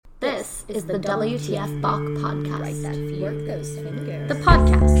This is the WTF Bach podcast. Right, that work those fingers. The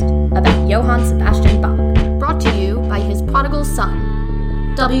podcast about Johann Sebastian Bach, brought to you by his prodigal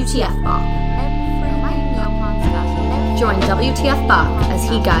son, WTF Bach. Join WTF Bach as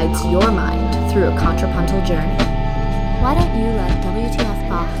he guides your mind through a contrapuntal journey. Why don't you let WTF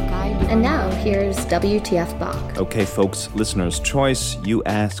Bach guide you? And now, here's WTF Bach. Okay, folks, listener's choice. You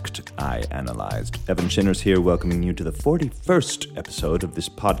asked, I analyzed. Evan Shinners here, welcoming you to the 41st episode of this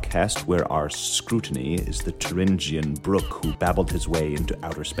podcast where our scrutiny is the Thuringian Brook who babbled his way into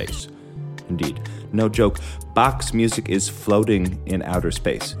outer space. Indeed, no joke, Bach's music is floating in outer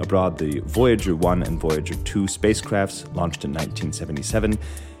space. Abroad, the Voyager 1 and Voyager 2 spacecrafts, launched in 1977,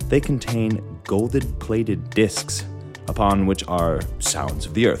 they contain golden-plated discs upon which are sounds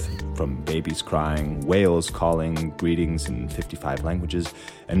of the earth, from babies crying, whales calling, greetings in 55 languages,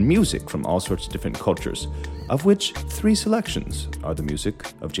 and music from all sorts of different cultures, of which 3 selections are the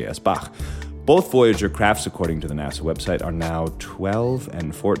music of J.S. Bach. Both Voyager crafts, according to the NASA website, are now 12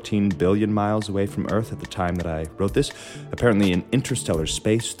 and 14 billion miles away from Earth at the time that I wrote this. Apparently in interstellar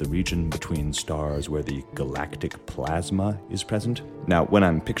space, the region between stars where the galactic plasma is present. Now, when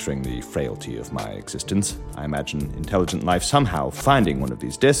I'm picturing the frailty of my existence, I imagine intelligent life somehow finding one of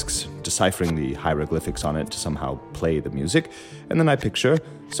these discs, deciphering the hieroglyphics on it to somehow play the music, and then I picture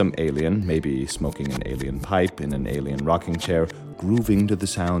some alien, maybe smoking an alien pipe in an alien rocking chair, grooving to the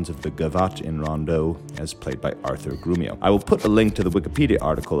sounds of the Gavotte in Rondeau, as played by Arthur Grumio. I will put a link to the Wikipedia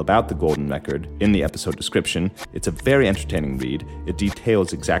article about the Golden Record in the episode description. It's a very entertaining read. It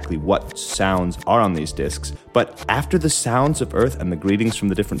details exactly what sounds are on these discs, but after the sounds of Earth and the greetings from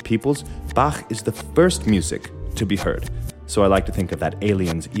the different peoples, Bach is the first music to be heard. So I like to think of that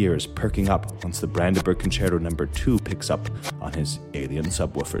alien's ears perking up once the Brandenburg Concerto No. 2 picks up on his alien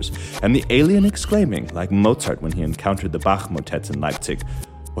subwoofers, and the alien exclaiming, like Mozart when he encountered the Bach motets in Leipzig,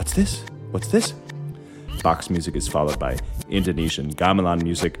 "What's this? What's this?" Bach's music is followed by Indonesian gamelan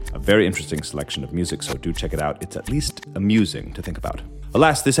music, a very interesting selection of music, so do check it out. It's at least amusing to think about.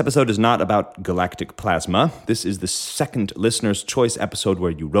 Alas, this episode is not about galactic plasma. This is the second listener's choice episode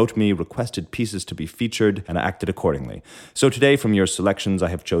where you wrote me, requested pieces to be featured, and I acted accordingly. So today, from your selections, I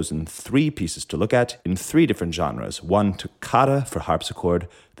have chosen 3 pieces to look at in 3 different genres. 1 toccata for harpsichord,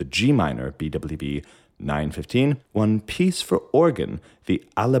 the G minor BWV 915, 1 piece for organ, the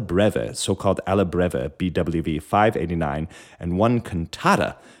Alla Breve, so-called Alla Breve BWV 589, and 1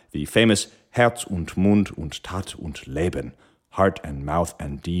 cantata, the famous Herz und Mund und Tat und Leben, Heart and Mouth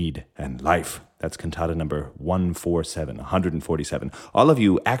and Deed and Life. That's cantata number 147. All of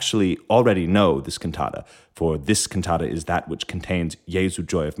you actually already know this cantata, for this cantata is that which contains Jesu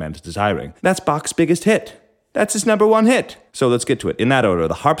Joy of Man's Desiring. That's Bach's biggest hit. That's his number 1 hit. So let's get to it. In that order,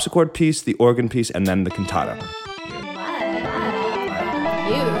 the harpsichord piece, the organ piece, and then the cantata.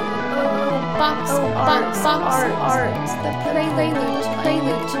 Art, the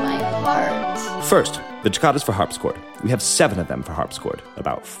prelude to my heart. First, the toccatas for harpsichord. We have 7 of them for harpsichord,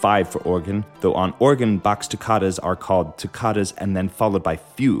 about 5 for organ, though on organ, Bach's toccatas are called toccatas and then followed by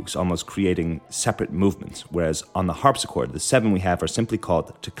fugues, almost creating separate movements, whereas on the harpsichord, the 7 we have are simply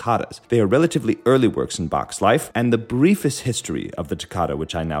called toccatas. They are relatively early works in Bach's life, and the briefest history of the toccata,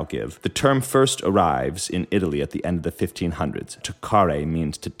 which I now give. The term first arrives in Italy at the end of the 1500s. Toccare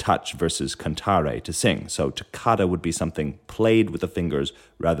means to touch versus cantare, to sing, so toccata would be something played with the fingers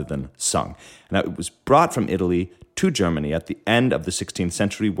rather than sung. Now, it was brought from Italy to Germany at the end of the 16th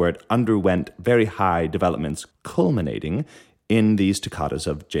century, where it underwent very high developments, culminating in these toccatas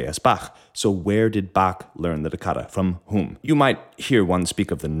of J.S. Bach. So where did Bach learn the toccata? From whom? You might hear one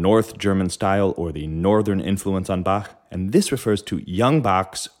speak of the North German style or the Northern influence on Bach, and this refers to young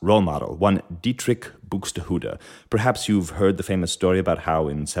Bach's role model, one Dietrich Buxtehude. Perhaps you've heard the famous story about how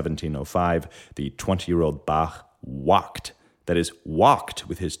in 1705, the 20-year-old Bach walked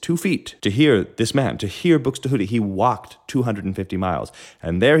with his 2 feet. To hear this man, to hear Buxtehude, he walked 250 miles.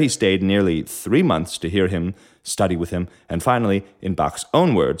 And there he stayed nearly 3 months to hear him, study with him, and finally, in Bach's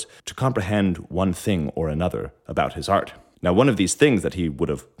own words, to comprehend one thing or another about his art. Now, one of these things that he would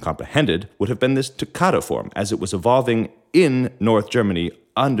have comprehended would have been this toccata form, as it was evolving in North Germany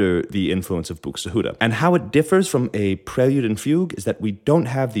under the influence of Buxtehude. And how it differs from a prelude and fugue is that we don't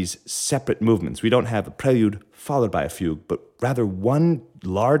have these separate movements. We don't have a prelude followed by a fugue, but rather one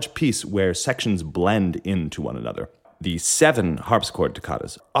large piece where sections blend into one another. The 7 harpsichord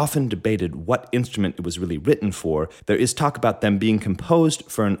toccatas, often debated what instrument it was really written for. There is talk about them being composed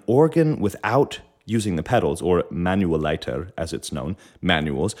for an organ without using the pedals, or Manualiter, as it's known,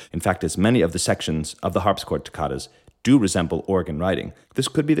 manuals. In fact, as many of the sections of the harpsichord toccatas do resemble organ writing. This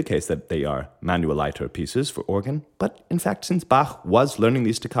could be the case that they are manualiter pieces for organ, but in fact, since Bach was learning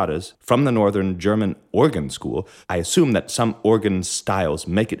these toccatas from the Northern German organ school, I assume that some organ styles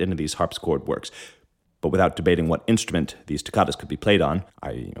make it into these harpsichord works. But without debating what instrument these toccatas could be played on,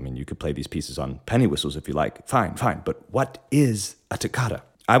 I mean, you could play these pieces on penny whistles if you like. Fine, but what is a toccata?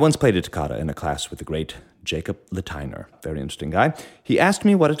 I once played a toccata in a class with the great Jacob Littiner, very interesting guy. He asked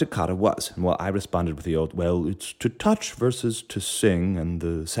me what a toccata was, and I responded with the old, well, it's to touch versus to sing, and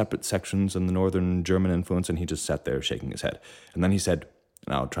the separate sections and the Northern German influence, and he just sat there shaking his head. And then he said,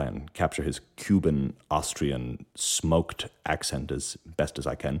 and I'll try and capture his Cuban, Austrian, smoked accent as best as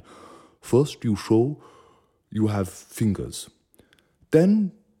I can, first you show you have fingers.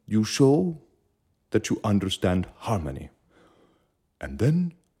 Then you show that you understand harmony. And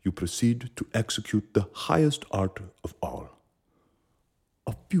then you proceed to execute the highest art of all,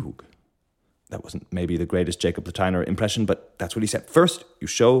 a fugue. That wasn't maybe the greatest Jacob Littiner impression, but that's what he said. First, you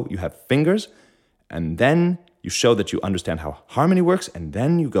show you have fingers, and then you show that you understand how harmony works, and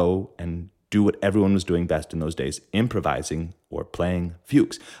then you go and do what everyone was doing best in those days, improvising or playing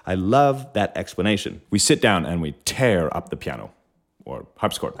fugues. I love that explanation. We sit down and we tear up the piano, or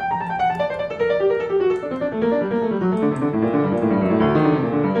harpsichord.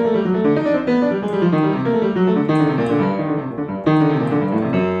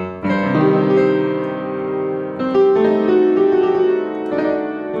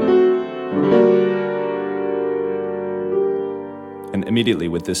 And immediately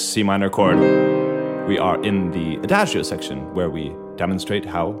with this C minor chord, we are in the adagio section where we demonstrate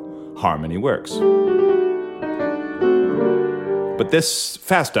how harmony works. But this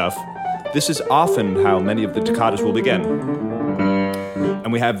fast stuff, this is often how many of the toccatas will begin.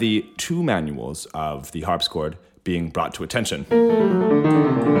 And we have the two manuals of the harpsichord being brought to attention.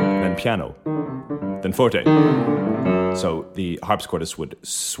 Then piano, then forte. So the harpsichordist would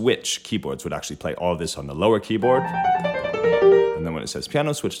switch keyboards, would actually play all this on the lower keyboard. And then when it says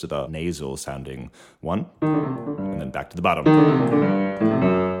piano, switch to the nasal sounding one, and then back to the bottom.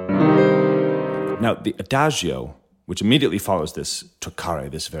 Now, the adagio, which immediately follows this toccare,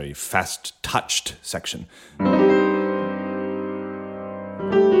 this very fast-touched section,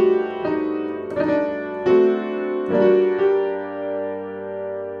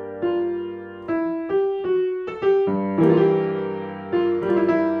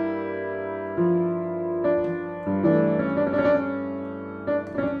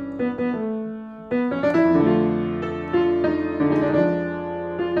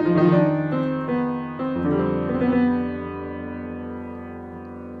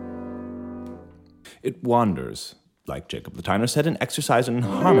 it wanders, like Jacob Littiner said, an exercise in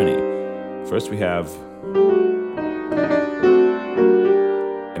harmony. First we have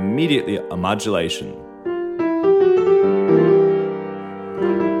immediately a modulation.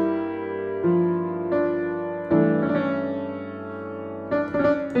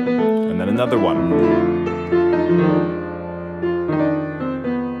 And then another one.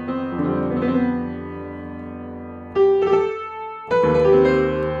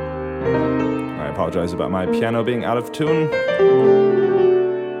 I apologize about my piano being out of tune.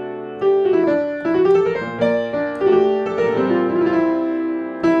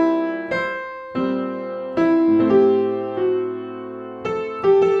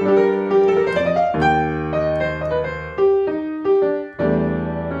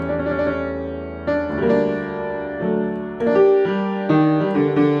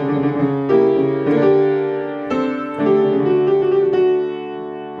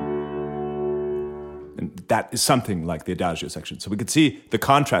 That is something like the adagio section. So we could see the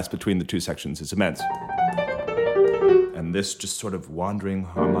contrast between the two sections is immense. And this just sort of wandering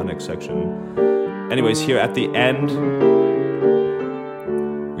harmonic section. Anyways, here at the end,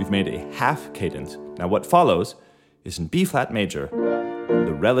 we've made a half cadence. Now what follows is in B flat major,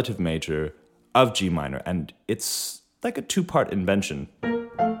 the relative major of G minor, and it's like a two-part invention.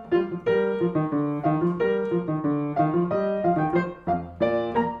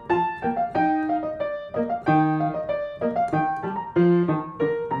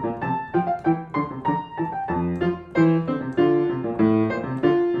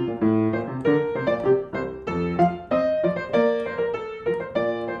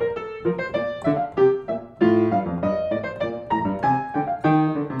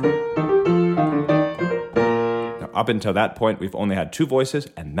 Up until that point, we've only had two voices,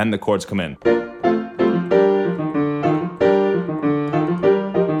 and then the chords come in.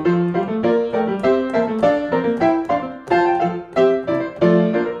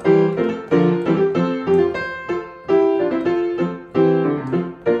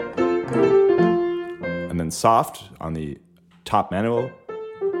 And then soft on the top manual.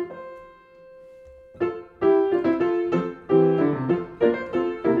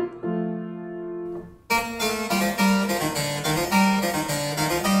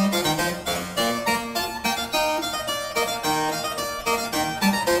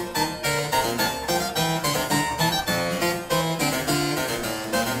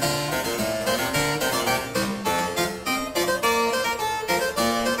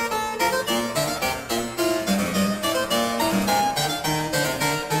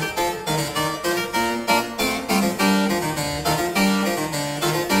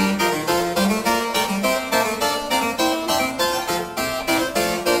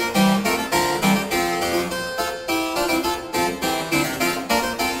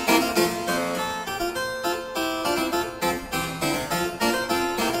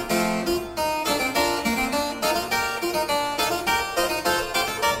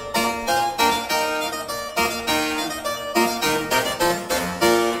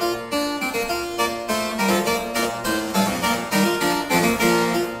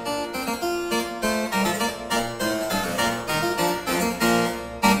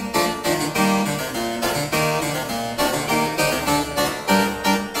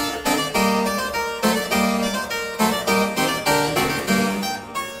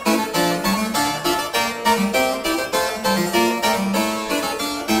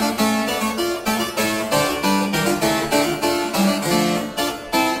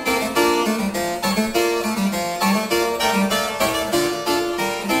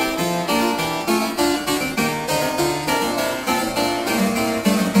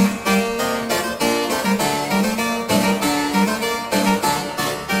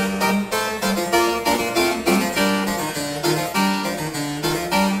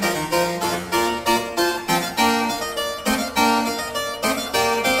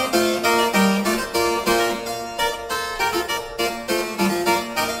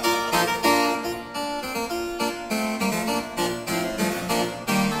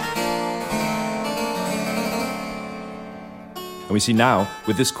 And we see now,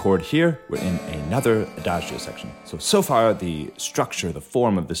 with this chord here, we're in another adagio section. So far, the structure, the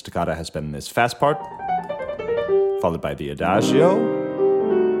form of this toccata has been this fast part, followed by the adagio,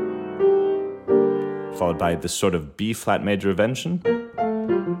 followed by this sort of B-flat major invention.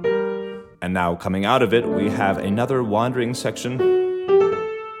 And now, coming out of it, we have another wandering section.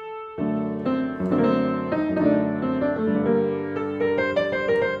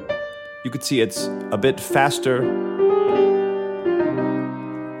 You could see it's a bit faster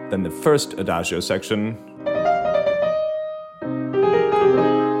than the first adagio section.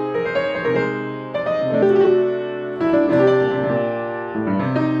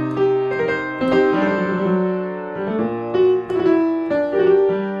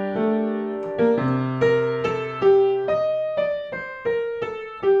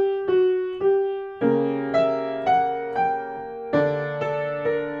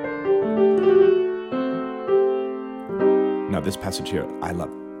 Now this passage here, I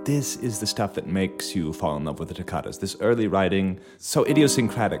love. This is the stuff that makes you fall in love with the toccatas. This early writing, so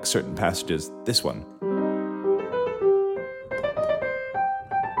idiosyncratic, certain passages. This one.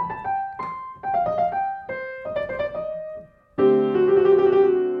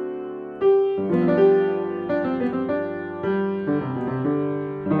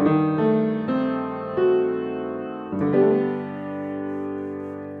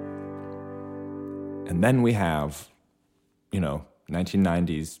 And then we have,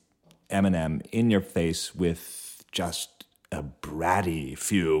 1990s Eminem in your face with just a bratty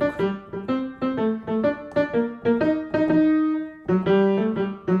fugue.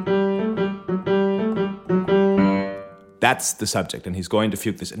 That's the subject, and he's going to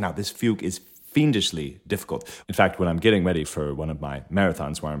fugue this. Now, this fugue is fiendishly difficult. In fact, when I'm getting ready for one of my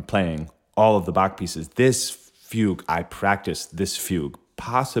marathons where I'm playing all of the Bach pieces, this fugue, I practice this fugue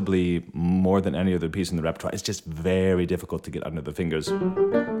possibly more than any other piece in the repertoire. It's just very difficult to get under the fingers.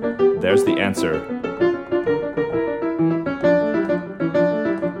 There's the answer.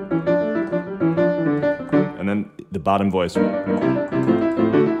 And then the bottom voice. Then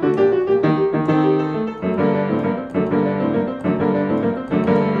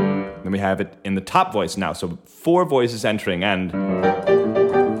we have it in the top voice now. So 4 voices entering and...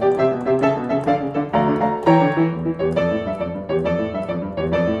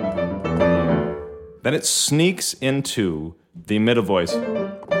 Then it sneaks into the middle voice.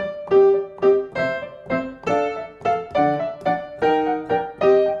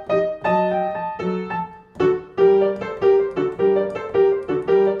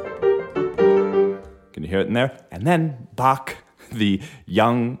 Can you hear it in there? And then Bach the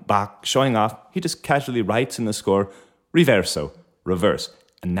young Bach showing off, he just casually writes in the score, reverso, reverse.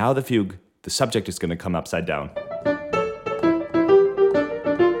 And now the fugue, the subject is going to come upside down.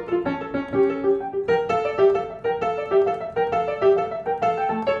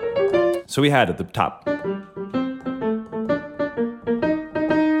 So we had at the top.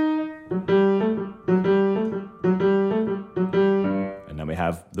 And now we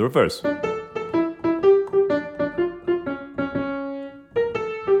have the reverse.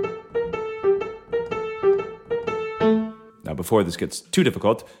 Now before this gets too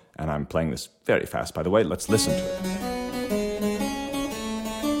difficult, and I'm playing this very fast by the way, let's listen to it.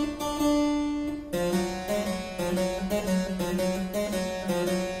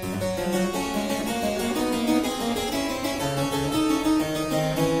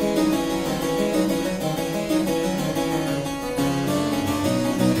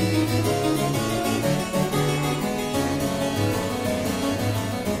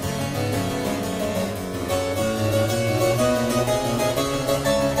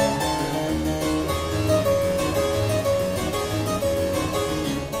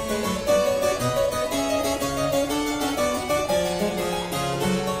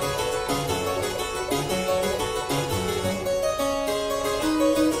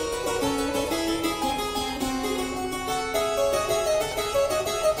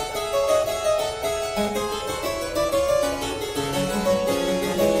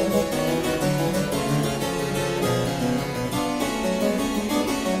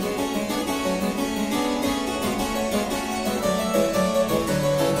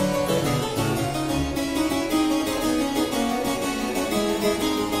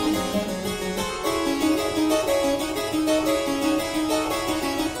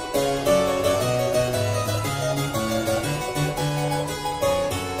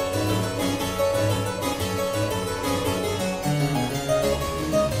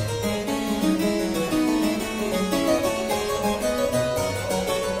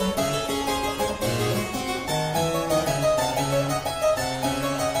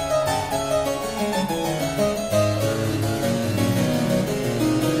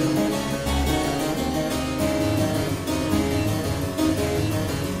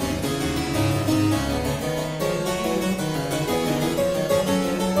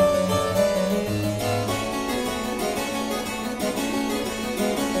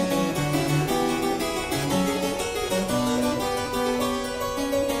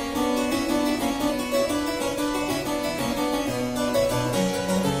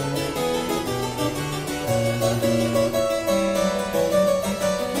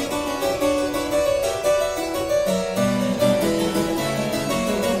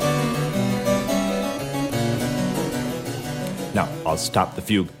 Now, I'll stop the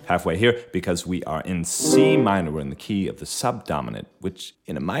fugue halfway here because we are in C minor. We're in the key of the subdominant, which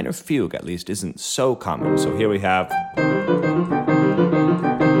in a minor fugue, at least, isn't so common. So here we have...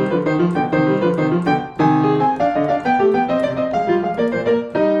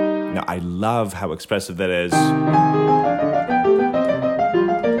 Now, I love how expressive that is.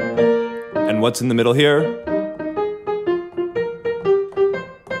 And what's in the middle here?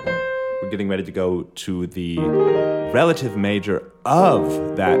 Getting ready to go to the relative major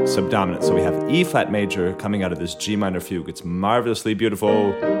of that subdominant. So we have E flat major coming out of this G minor fugue. It's marvelously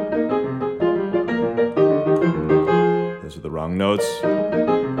beautiful. Those are the wrong notes.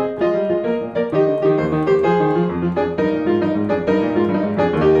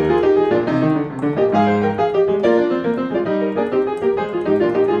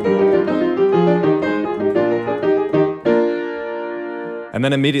 And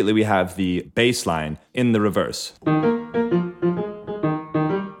then immediately we have the bass line in the reverse.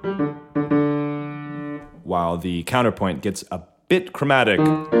 While the counterpoint gets a bit chromatic.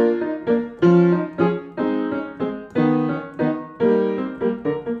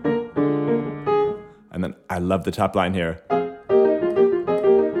 And then I love the top line here.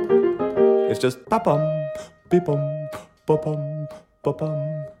 It's just ba-bum, be-bum, ba-bum,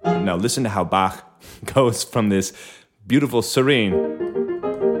 ba-bum. Now listen to how Bach goes from this beautiful serene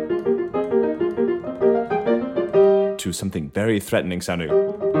to something very threatening sounding.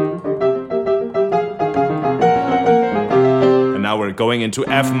 And now we're going into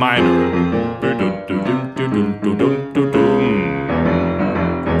F minor.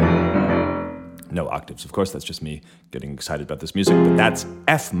 No octaves, of course, that's just me getting excited about this music, but that's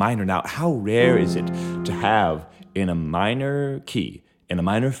F minor. Now, how rare is it to have in a minor key, in a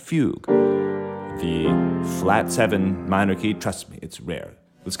minor fugue, the flat 7 minor key? Trust me, it's rare.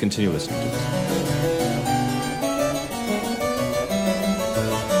 Let's continue listening to this.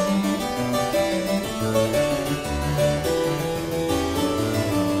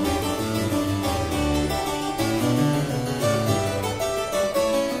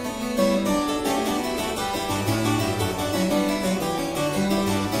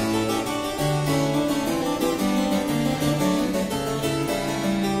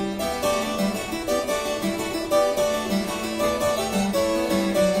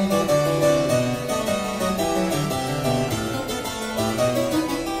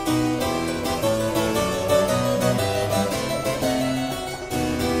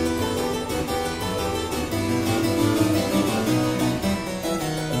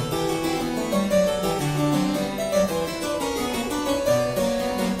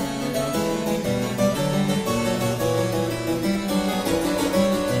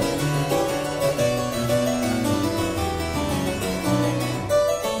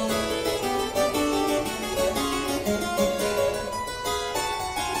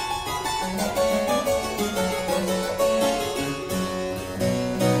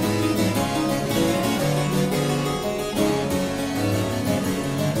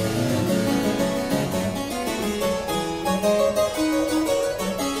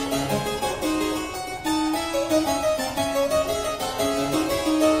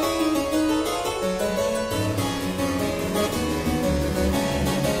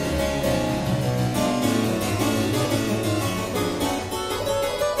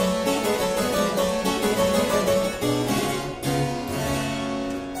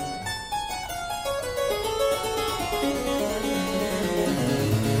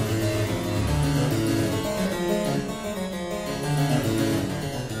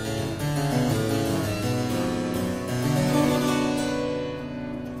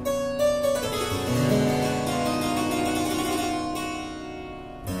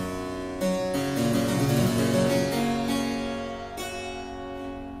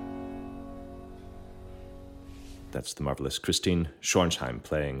 That's the marvelous Christine Schornsheim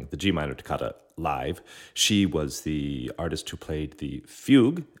playing the G minor toccata live. She was the artist who played the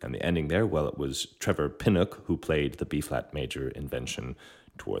fugue and the ending there, while it was Trevor Pinnock who played the B-flat major invention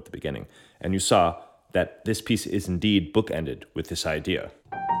toward the beginning. And you saw that this piece is indeed bookended with this idea.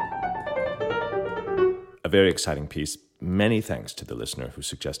 A very exciting piece. Many thanks to the listener who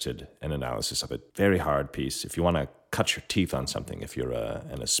suggested an analysis of it. Very hard piece. If you want to cut your teeth on something, if you're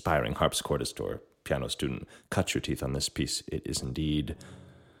an aspiring harpsichordist or piano student, cut your teeth on this piece. It is indeed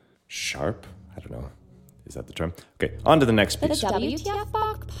sharp. I don't know. Is that the term? Okay, on to the next piece. The WTF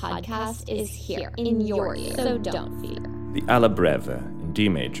Bach podcast is here in your ear, so don't fear. The Alla Breve in D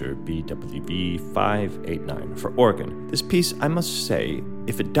major, BWV 589 for organ. This piece, I must say,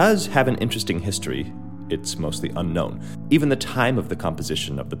 if it does have an interesting history, it's mostly unknown. Even the time of the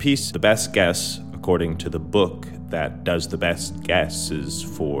composition of the piece, the best guess, according to the book that does the best guesses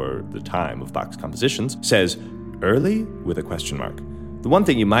for the time of Bach's compositions, says early with a question mark. The one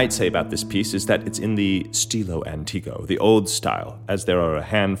thing you might say about this piece is that it's in the stilo antico, the old style, as there are a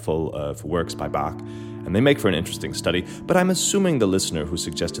handful of works by Bach, and they make for an interesting study, but I'm assuming the listener who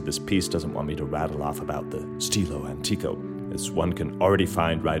suggested this piece doesn't want me to rattle off about the stilo antico, as one can already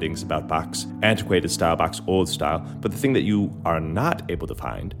find writings about Bach's antiquated style, Bach's old style, but the thing that you are not able to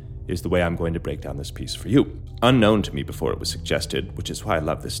find is the way I'm going to break down this piece for you. Unknown to me before it was suggested, which is why I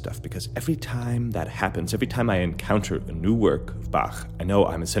love this stuff, because every time that happens, every time I encounter a new work of Bach, I know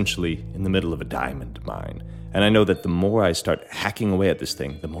I'm essentially in the middle of a diamond mine. And I know that the more I start hacking away at this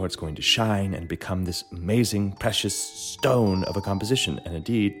thing, the more it's going to shine and become this amazing, precious stone of a composition. And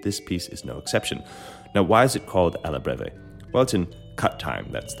indeed, this piece is no exception. Now, why is it called Alla Breve? Well, it's in cut time.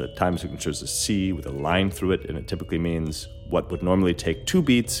 That's the time signature is a C with a line through it, and it typically means what would normally take 2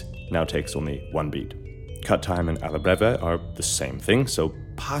 beats now takes only 1 beat. Cut time and Alla Breve are the same thing, so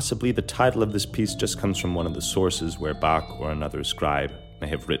possibly the title of this piece just comes from one of the sources where Bach or another scribe may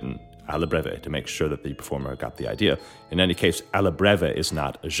have written Alla Breve to make sure that the performer got the idea. In any case, Alla Breve is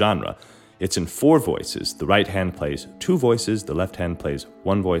not a genre. It's in 4 voices. The right hand plays 2 voices, the left hand plays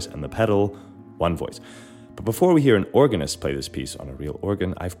 1 voice, and the pedal, 1 voice. But before we hear an organist play this piece on a real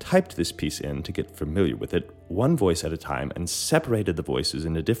organ, I've typed this piece in to get familiar with it, 1 voice at a time, and separated the voices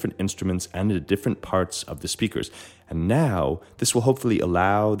into different instruments and into different parts of the speakers. And now, this will hopefully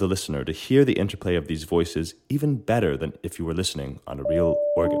allow the listener to hear the interplay of these voices even better than if you were listening on a real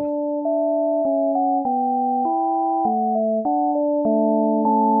organ.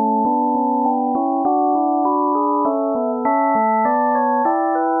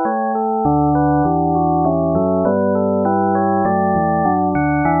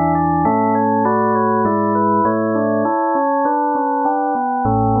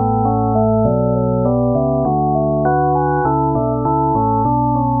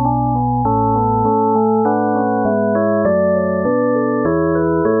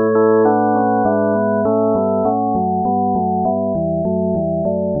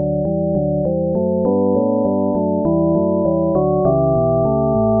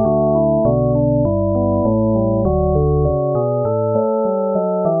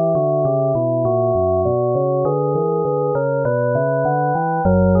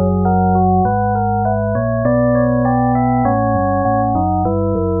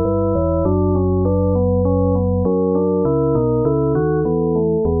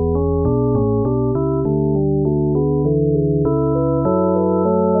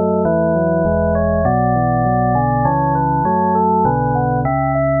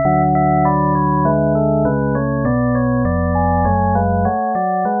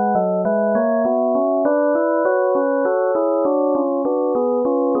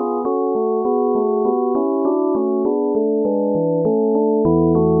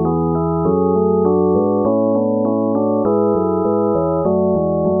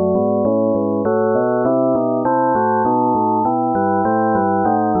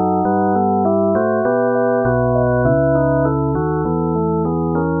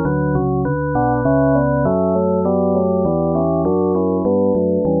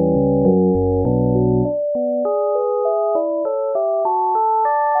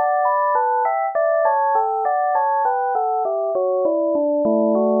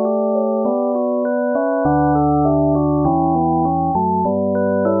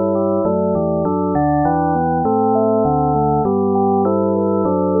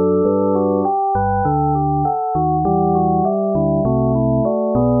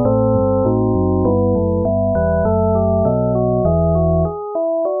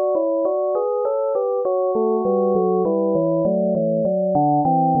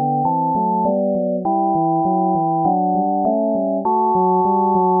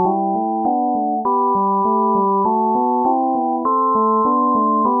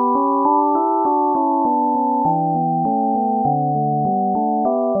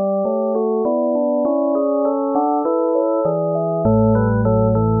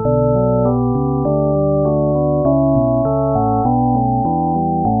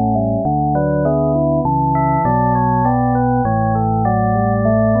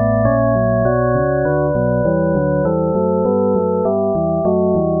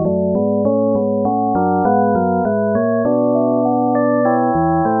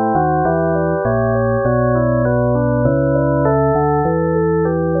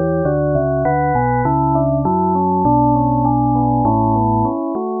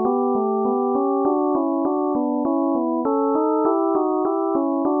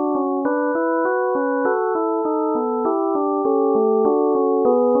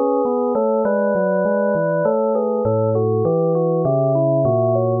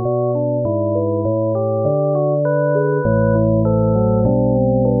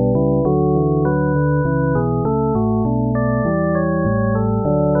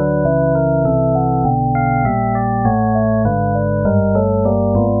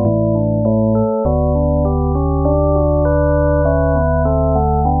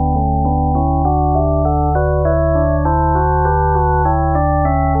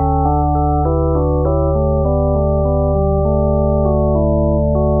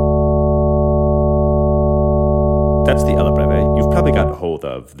 That's the Ella Breve. You've probably got a hold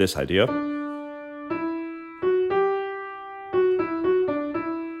of this idea.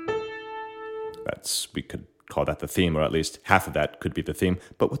 We could call that the theme, or at least half of that could be the theme.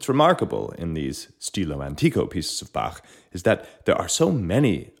 But what's remarkable in these Stilo Antico pieces of Bach is that there are so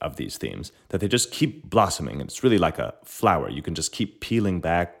many of these themes that they just keep blossoming. And it's really like a flower. You can just keep peeling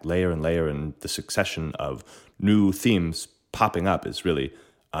back layer and layer, and the succession of new themes popping up is really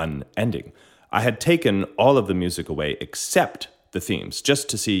unending. I had taken all of the music away except the themes, just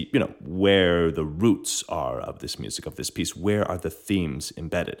to see, where the roots are of this music, of this piece. Where are the themes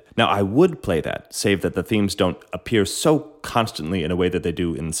embedded? Now, I would play that, save that the themes don't appear so constantly in a way that they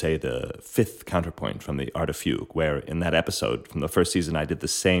do in, say, the fifth counterpoint from the Art of Fugue, where in that episode from the first season, I did the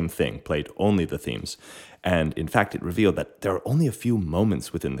same thing, played only the themes. And in fact, it revealed that there are only a few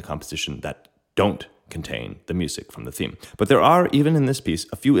moments within the composition that don't contain the music from the theme. But there are, even in this piece,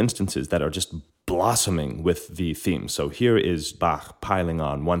 a few instances that are just blossoming with the theme. So here is Bach piling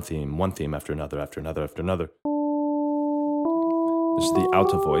on one theme after another, after another, after another. This is the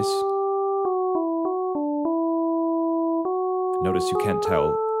alto voice. Notice you can't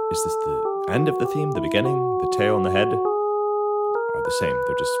tell, is this the end of the theme, the beginning, the tail and the head are the same.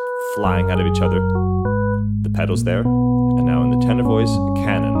 They're just flying out of each other. The pedals there, and now in the tenor voice,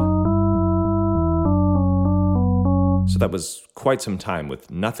 canon. So that was quite some time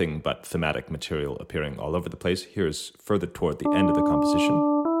with nothing but thematic material appearing all over the place. Here's further toward the end of the composition.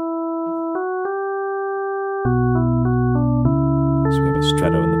 So we have a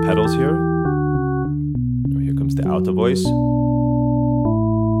stretto in the pedals here. Here comes the alto voice.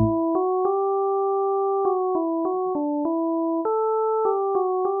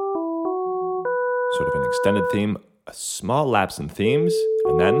 Sort of an extended theme, a small lapse in themes,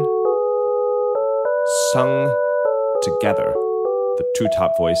 and then sung together, the two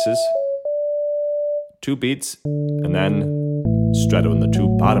top voices, two beats, and then stretto in the two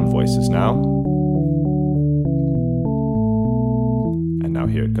bottom voices now. And now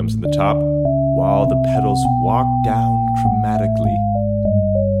here it comes in the top, while the pedals walk down chromatically.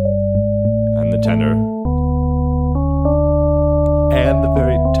 And the tenor, and the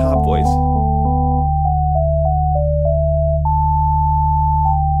very top voice.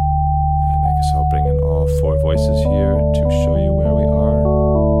 So I'll bring in all four voices here to show you where we are.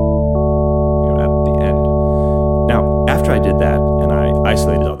 We are at the end. Now, after I did that and I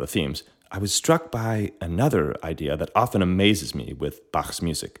isolated all the themes, I was struck by another idea that often amazes me with Bach's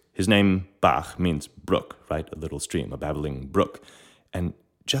music. His name, Bach, means brook, right? A little stream, a babbling brook. And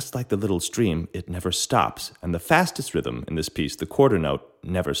just like the little stream, it never stops. And the fastest rhythm in this piece, the quarter note,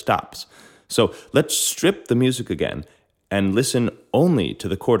 never stops. So let's strip the music again and listen only to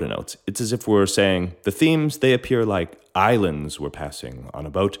the quarter notes. It's as if we're saying, the themes, they appear like islands we're passing on a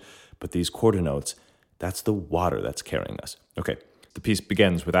boat, but these quarter notes, that's the water that's carrying us. Okay, the piece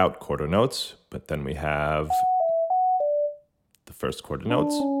begins without quarter notes, but then we have the first quarter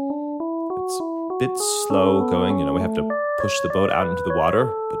notes. It's a bit slow going, we have to push the boat out into the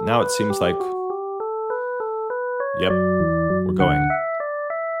water, but now it seems like, yep, we're going.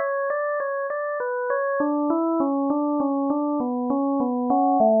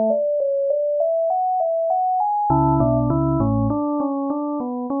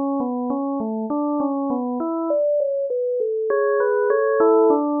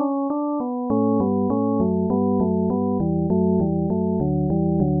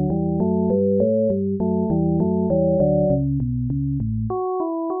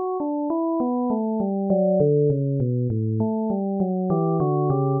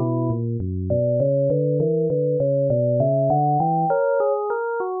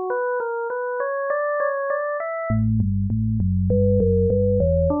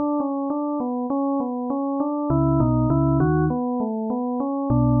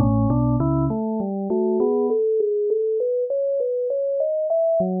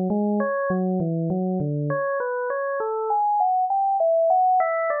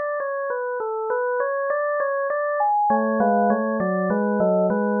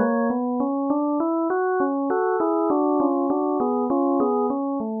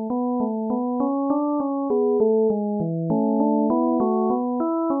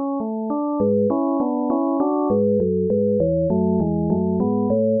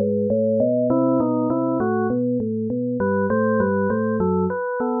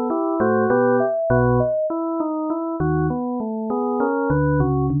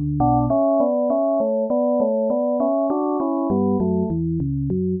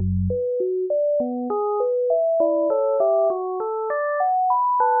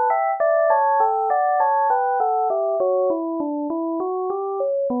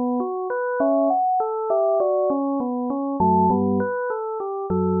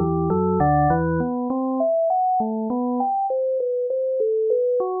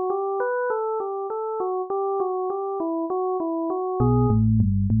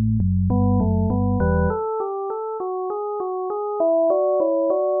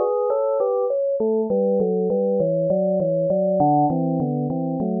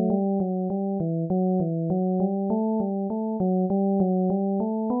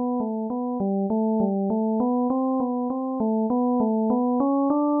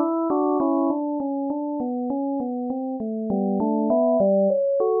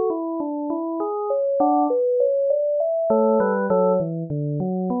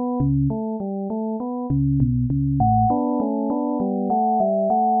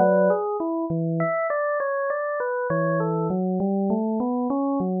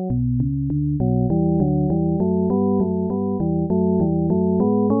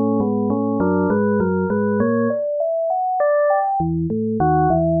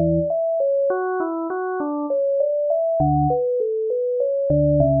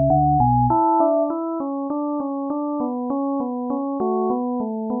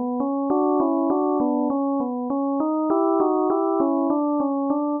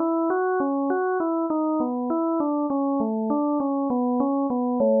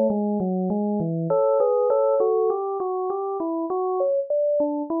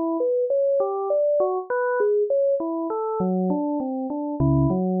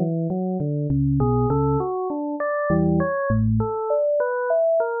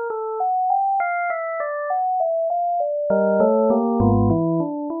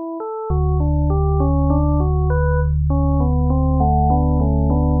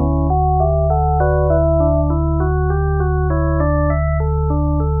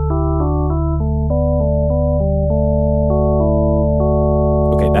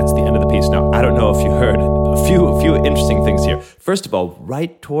 Interesting things here. First of all,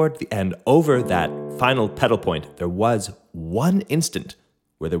 right toward the end, over that final pedal point, there was one instant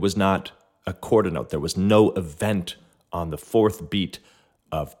where there was not a quarter note. There was no event on the fourth beat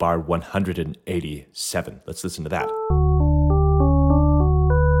of bar 187. Let's listen to that.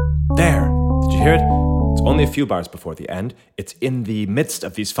 There. Did you hear it? It's only a few bars before the end. It's in the midst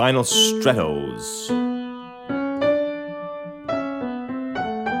of these final strettos.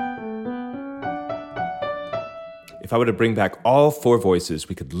 If I were to bring back all four voices,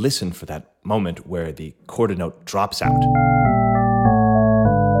 we could listen for that moment where the quarter note drops out.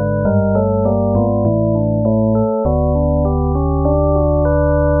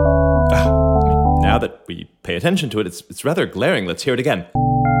 Now that we pay attention to it, it's rather glaring. Let's hear it again.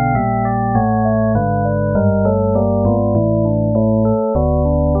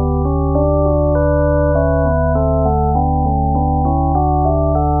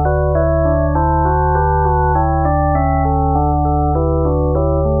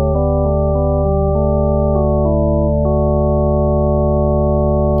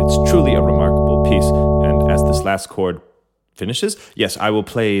 Truly a remarkable piece, and as this last chord finishes, yes, I will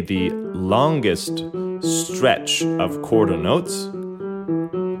play the longest stretch of quarter notes.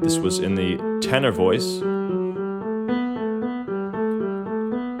 This was in the tenor voice.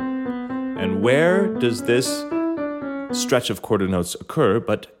 And where does this stretch of quarter notes occur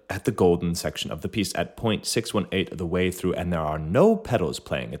but at the golden section of the piece, at 0.618 of the way through, and there are no pedals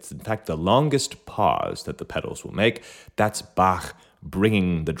playing. It's in fact the longest pause that the pedals will make. That's Bach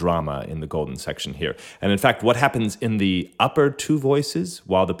bringing the drama in the golden section here. And in fact, what happens in the upper two voices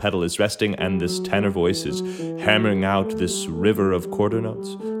while the pedal is resting and this tenor voice is hammering out this river of quarter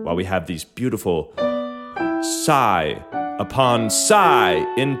notes, while we have these beautiful sigh upon sigh,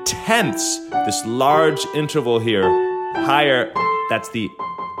 intense, this large interval here, higher, that's the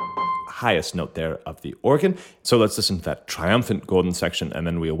highest note there of the organ. So let's listen to that triumphant golden section, and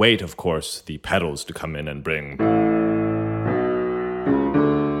then we await, of course, the pedals to come in and bring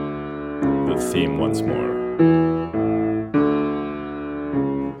the theme once more.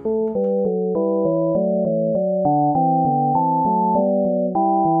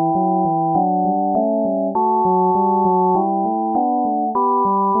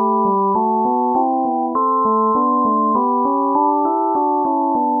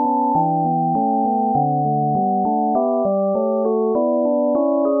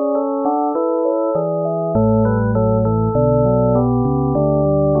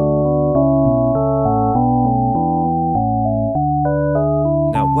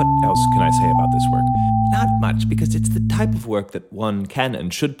 Because it's the type of work that one can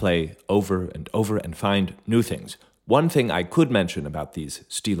and should play over and find new things. One thing I could mention about these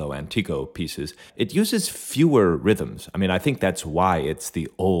Stilo Antico pieces, it uses fewer rhythms. I mean, I think that's why it's the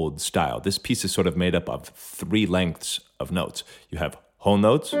old style. This piece is sort of made up of three lengths of notes. You have whole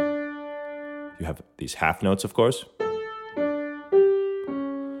notes, you have these half notes, of course,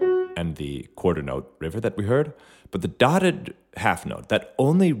 and the quarter note river that we heard. But the dotted half note, that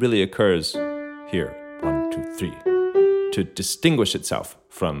only really occurs here. 1, 2, 3, to distinguish itself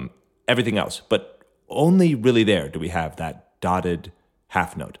from everything else. But only really there do we have that dotted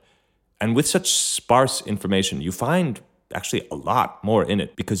half note. And with such sparse information, you find actually a lot more in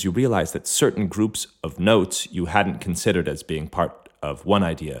it, because you realize that certain groups of notes you hadn't considered as being part of one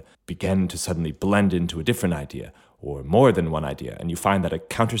idea begin to suddenly blend into a different idea, or more than one idea. And you find that a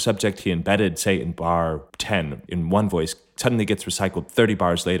counter subject he embedded, say, in bar 10, in one voice, suddenly gets recycled 30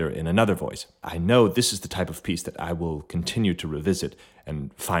 bars later in another voice. I know this is the type of piece that I will continue to revisit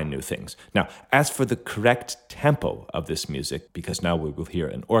and find new things. Now, as for the correct tempo of this music, because now we will hear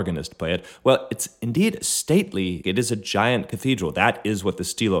an organist play it, well, it's indeed stately. It is a giant cathedral. That is what the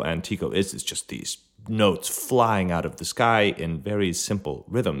stilo antico is. It's just these notes flying out of the sky in very simple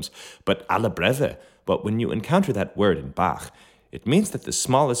rhythms. But alla breve, but when you encounter that word in Bach, it means that the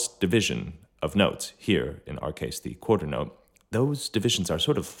smallest division of notes, here in our case the quarter note, those divisions are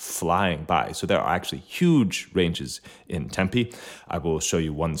sort of flying by. So there are actually huge ranges in tempi. I will show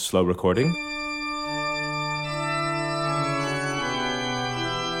you one slow recording.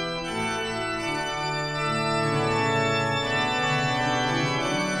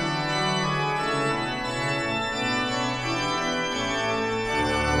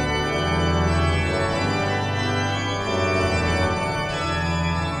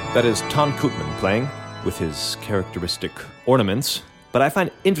 That is Ton Koopman playing with his characteristic ornaments. But I find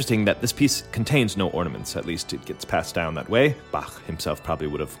it interesting that this piece contains no ornaments. At least it gets passed down that way. Bach himself probably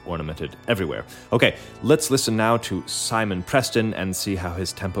would have ornamented everywhere. Okay, let's listen now to Simon Preston and see how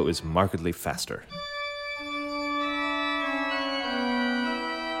his tempo is markedly faster.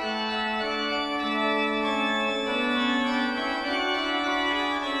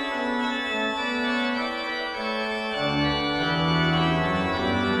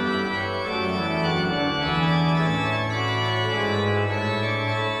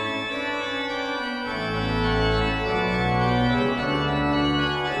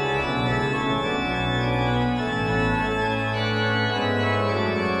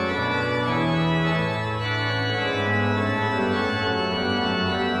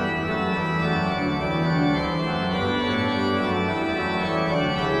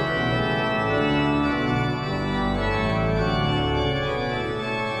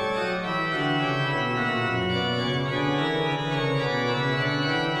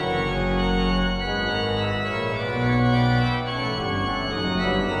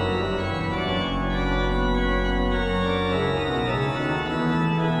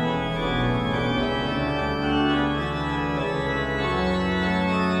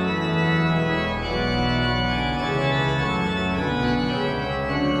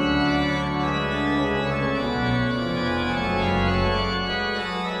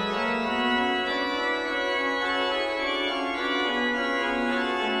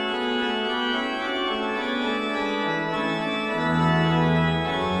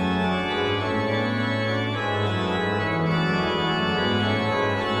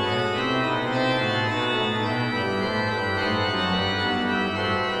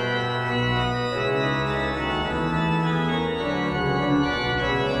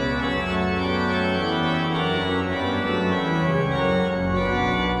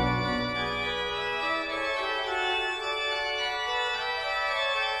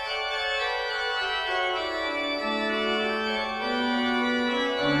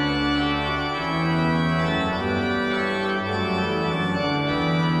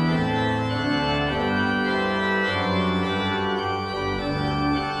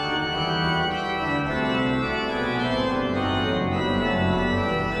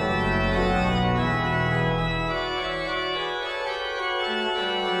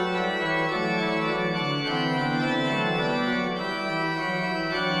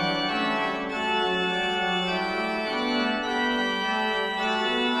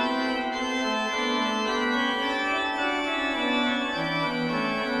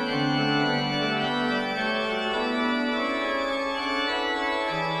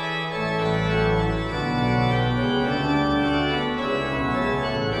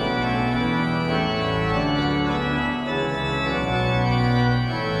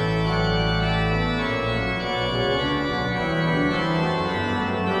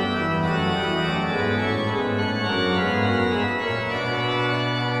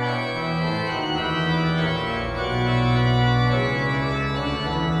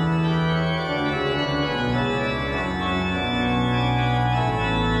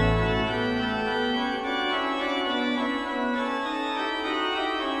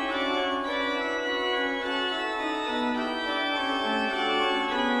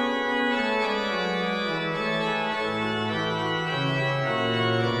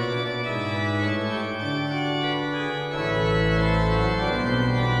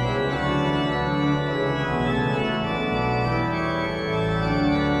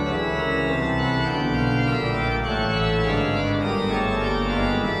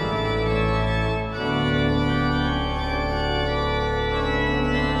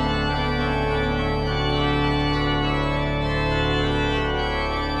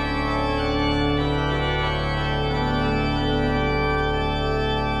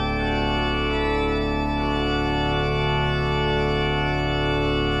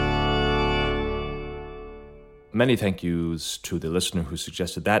 Many thank yous to the listener who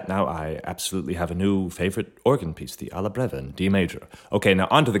suggested that. Now I absolutely have a new favorite organ piece, the Alla Breve in D major. Okay, now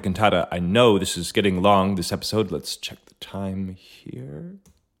on to the cantata. I know this is getting long, this episode. Let's check the time here.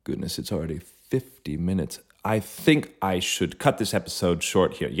 Goodness, it's already 50 minutes. I think I should cut this episode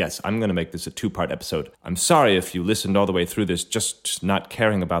short here. Yes, I'm going to make this a 2-part episode. I'm sorry if you listened all the way through this just not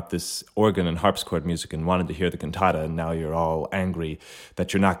caring about this organ and harpsichord music and wanted to hear the cantata, and now you're all angry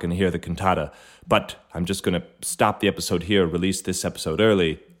that you're not going to hear the cantata. But I'm just going to stop the episode here, release this episode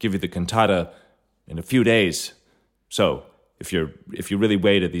early, give you the cantata in a few days. So, if you really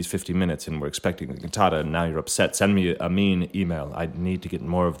waited these 50 minutes and were expecting the cantata and now you're upset, send me a mean email. I need to get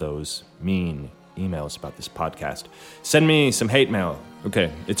more of those mean emails about this podcast. Send me some hate mail. Okay,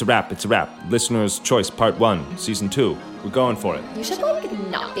 it's a wrap. Listener's Choice Part 1, Season 2. We're going for it. You should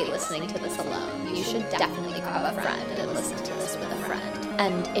not be listening to this alone. You should definitely grab a friend and listen to this with a friend.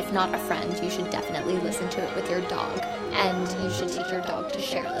 And if not a friend, you should definitely listen to it with your dog. And you should teach your dog to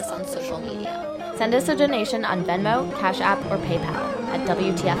share this on social media. Send us a donation on Venmo, Cash App, or PayPal at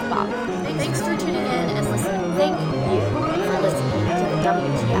WTFBach. Thanks for tuning in and listening. Thank you for listening to the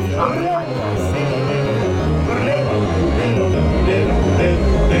WTF Bach podcast.